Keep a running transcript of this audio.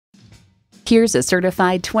Here's a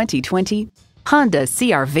certified 2020 Honda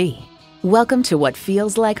CR-V. Welcome to what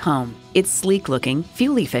feels like home. It's sleek-looking,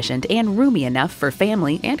 fuel-efficient, and roomy enough for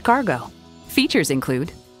family and cargo. Features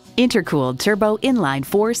include intercooled turbo inline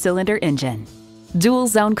 4-cylinder engine,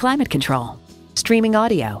 dual-zone climate control, streaming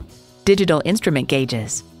audio, digital instrument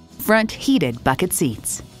gauges, front heated bucket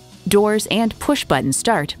seats, doors and push-button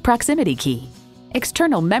start proximity key,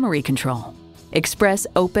 external memory control, express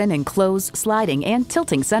open and close sliding and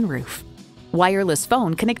tilting sunroof, wireless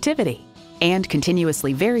phone connectivity, and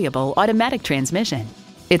continuously variable automatic transmission.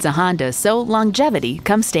 It's a Honda, so longevity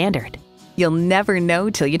comes standard. You'll never know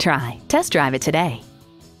till you try. Test drive it today.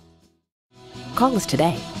 Call us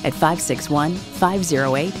today at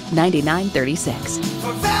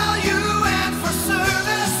 561-508-9936.